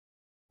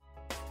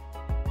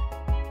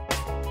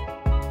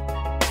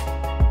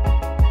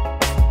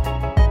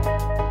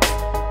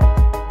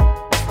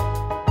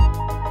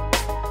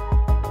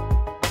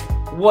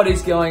What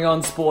is going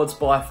on, Sports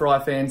by Fry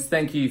fans?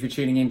 Thank you for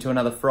tuning in to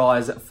another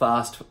Fry's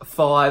Fast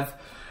 5.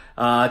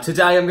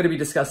 Today I'm going to be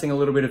discussing a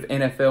little bit of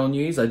NFL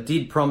news. I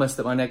did promise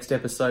that my next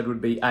episode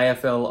would be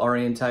AFL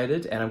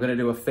orientated, and I'm going to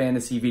do a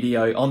fantasy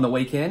video on the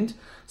weekend.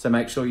 So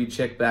make sure you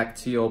check back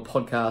to your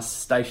podcast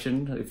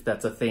station, if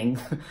that's a thing,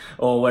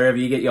 or wherever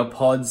you get your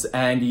pods,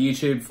 and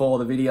YouTube for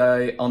the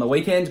video on the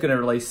weekend. Going to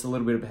release a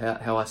little bit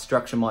about how I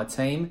structure my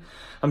team.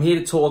 I'm here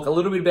to talk a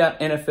little bit about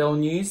NFL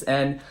news,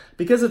 and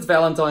because it's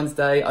Valentine's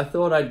Day, I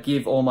thought I'd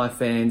give all my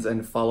fans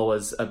and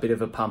followers a bit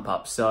of a pump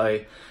up.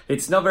 So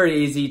it's not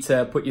very easy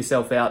to put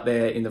yourself out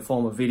there in the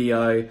form of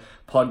video,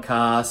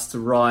 podcasts,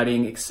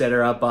 writing,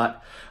 etc.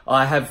 But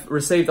I have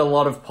received a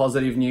lot of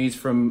positive news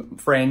from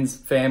friends,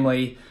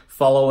 family,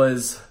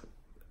 followers,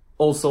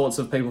 all sorts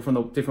of people from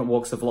the different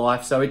walks of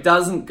life. So it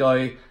doesn't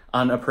go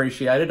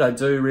unappreciated. I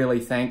do really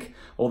thank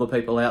all the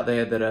people out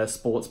there that are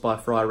Sports by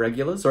Fry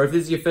regulars, or if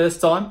this is your first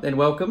time, then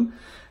welcome.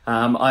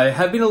 I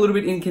have been a little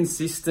bit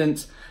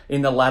inconsistent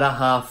in the latter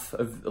half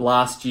of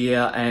last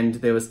year, and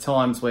there was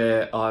times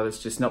where I was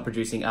just not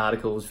producing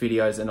articles,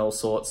 videos and all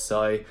sorts.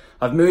 So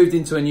I've moved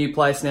into a new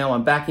place now.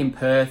 I'm back in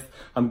Perth.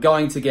 I'm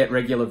going to get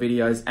regular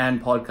videos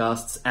and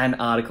podcasts and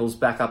articles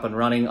back up and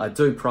running. I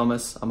do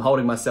promise. I'm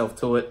holding myself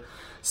to it.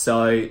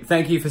 So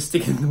thank you for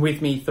sticking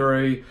with me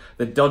through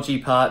the dodgy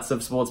parts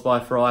of Sports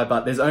by Fry,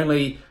 but there's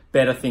only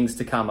better things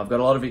to come. I've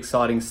got a lot of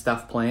exciting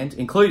stuff planned,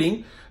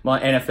 including my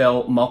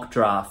NFL mock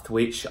draft,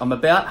 which I'm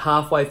about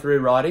halfway through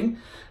writing.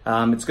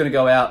 It's going to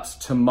go out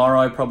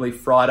tomorrow, probably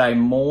Friday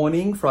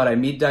morning, Friday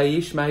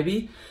midday-ish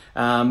maybe.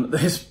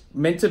 There's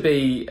meant to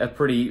be a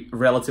pretty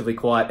relatively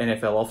quiet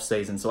NFL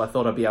off-season, so I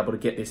thought I'd be able to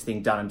get this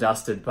thing done and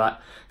dusted,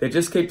 but there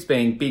just keeps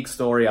being big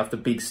story after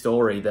big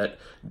story that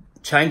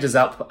changes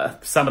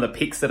up some of the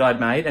picks that I'd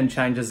made and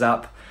changes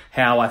up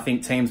how I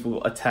think teams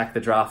will attack the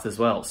draft as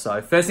well.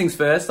 So first things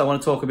first, I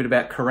want to talk a bit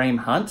about Kareem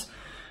Hunt.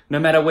 No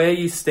matter where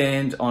you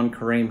stand on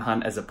Kareem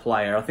Hunt as a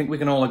player, I think we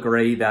can all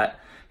agree that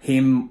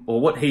him, or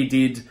what he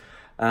did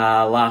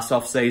last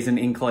off-season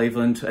in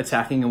Cleveland,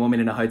 attacking a woman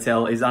in a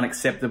hotel, is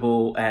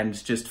unacceptable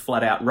and just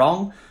flat out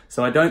wrong.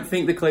 So I don't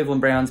think the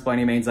Cleveland Browns by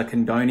any means are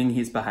condoning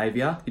his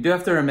behaviour. You do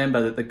have to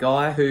remember that the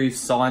guy who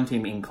signed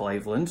him in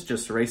Cleveland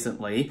just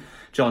recently,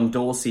 John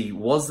Dorsey,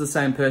 was the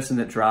same person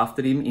that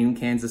drafted him in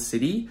Kansas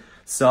City.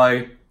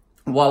 So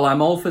while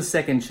I'm all for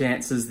second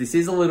chances, this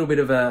is a little bit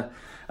of a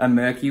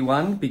murky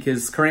one,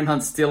 because Kareem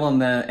Hunt's still on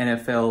the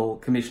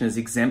NFL Commissioner's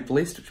exempt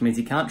list, which means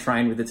he can't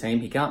train with the team,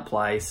 he can't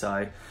play.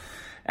 So,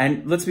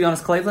 and let's be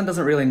honest, Cleveland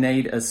doesn't really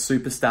need a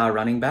superstar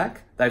running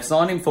back. They've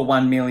signed him for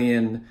 $1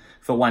 million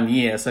for 1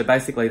 year, so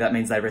basically that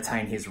means they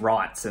retain his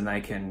rights and they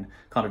can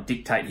kind of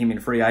dictate him in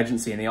free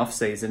agency in the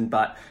off-season,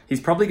 but he's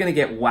probably going to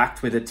get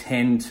whacked with a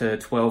 10 to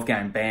 12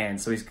 game ban,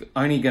 so he's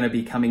only going to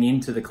be coming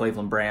into the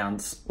Cleveland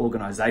Browns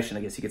organisation,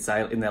 I guess you could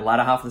say, in their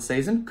latter half of the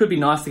season. Could be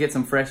nice to get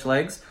some fresh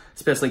legs,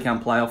 especially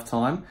come playoff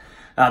time.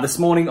 This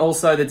morning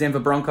also, the Denver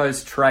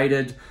Broncos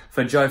traded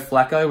for Joe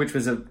Flacco, which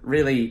was a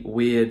really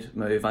weird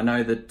move. I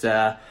know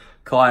that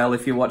Kyle,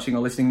 if you're watching or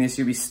listening to this,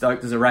 you'll be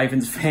stoked as a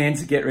Ravens fan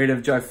to get rid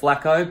of Joe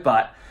Flacco,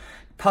 but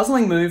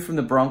puzzling move from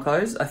the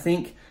Broncos. I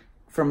think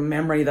from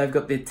memory, they've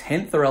got their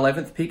 10th or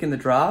 11th pick in the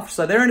draft.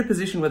 So they're in a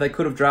position where they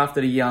could have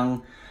drafted a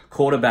young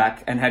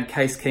quarterback and had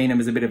Case Keenum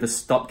as a bit of a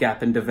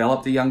stopgap and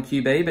developed a young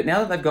QB. But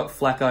now that they've got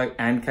Flacco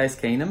and Case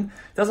Keenum,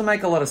 it doesn't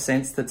make a lot of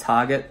sense to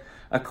target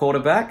a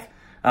quarterback.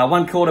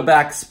 One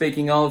quarterback,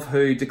 speaking of,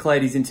 who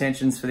declared his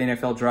intentions for the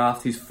NFL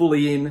draft, who's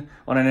fully in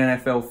on an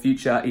NFL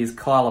future, is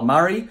Kyler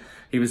Murray.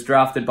 He was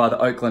drafted by the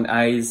Oakland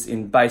A's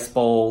in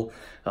baseball.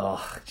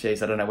 Oh,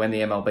 geez, I don't know when the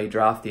MLB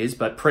draft is,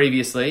 but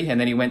previously, and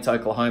then he went to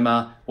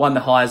Oklahoma, won the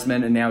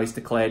Heisman, and now he's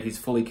declared he's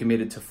fully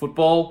committed to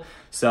football.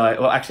 So,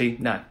 well, actually,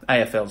 no,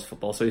 AFL's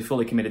football, so he's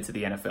fully committed to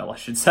the NFL, I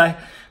should say.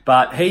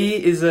 But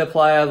he is a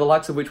player the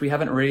likes of which we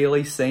haven't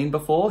really seen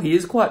before. He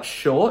is quite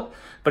short,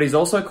 but he's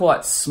also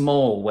quite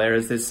small,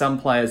 whereas there's some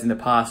players in the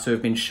past who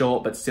have been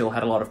short but still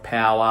had a lot of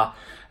power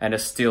and are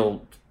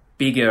still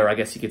bigger, I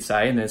guess you could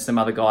say, and there's some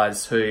other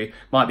guys who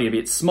might be a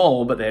bit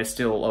small, but they're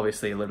still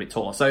obviously a little bit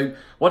taller. So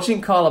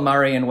watching Kyler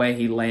Murray and where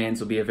he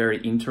lands will be a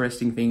very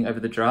interesting thing over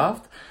the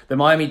draft. The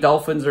Miami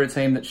Dolphins are a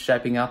team that's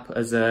shaping up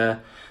as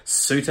a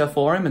suitor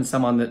for him and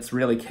someone that's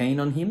really keen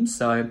on him.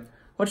 So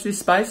watch this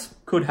space,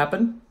 could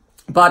happen.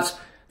 But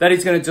that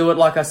is going to do it.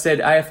 Like I said,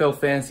 AFL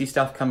fantasy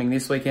stuff coming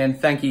this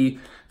weekend. Thank you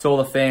to all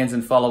the fans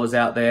and followers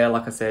out there.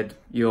 Like I said,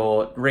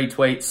 your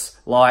retweets,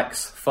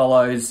 likes,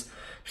 follows,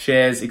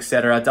 shares,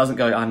 etc. doesn't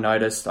go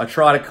unnoticed. I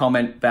try to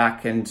comment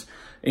back and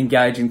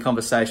engage in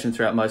conversation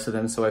throughout most of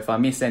them, so if I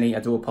miss any, I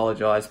do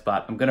apologise,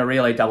 but I'm going to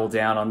really double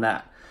down on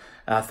that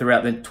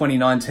throughout the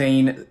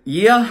 2019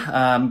 year.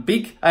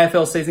 Big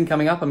AFL season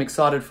coming up. I'm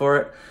excited for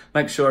it.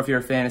 Make sure if you're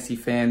a fantasy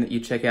fan that you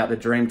check out the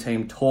Dream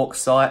Team Talk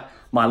site.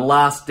 My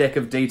last deck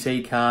of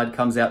DT card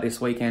comes out this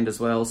weekend as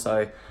well,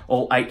 so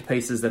all 8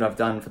 pieces that I've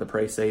done for the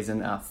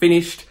preseason are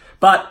finished.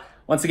 But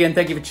once again,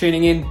 thank you for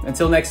tuning in.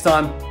 Until next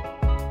time,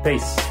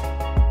 peace.